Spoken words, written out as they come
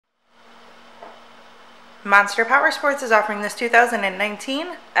Monster Powersports is offering this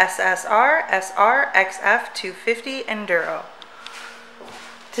 2019 SSR XF250 Enduro.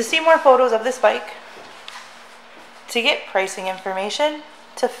 To see more photos of this bike, to get pricing information,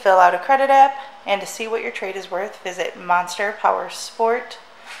 to fill out a credit app, and to see what your trade is worth, visit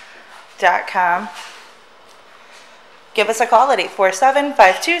monsterpowersport.com. Give us a call at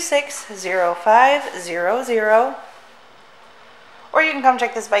 847-526-0500. Or you can come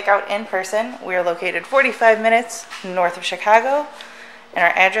check this bike out in person. We are located 45 minutes north of Chicago, and our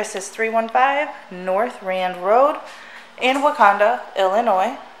address is 315 North Rand Road in Wauconda,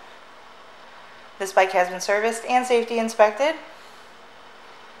 Illinois. This bike has been serviced and safety inspected.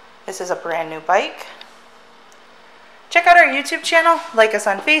 This is a brand new bike. Check out our YouTube channel, like us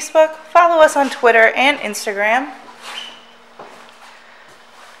on Facebook, follow us on Twitter and Instagram.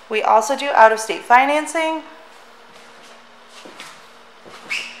 We also do out-of-state financing.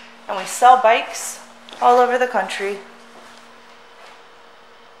 And we sell bikes all over the country.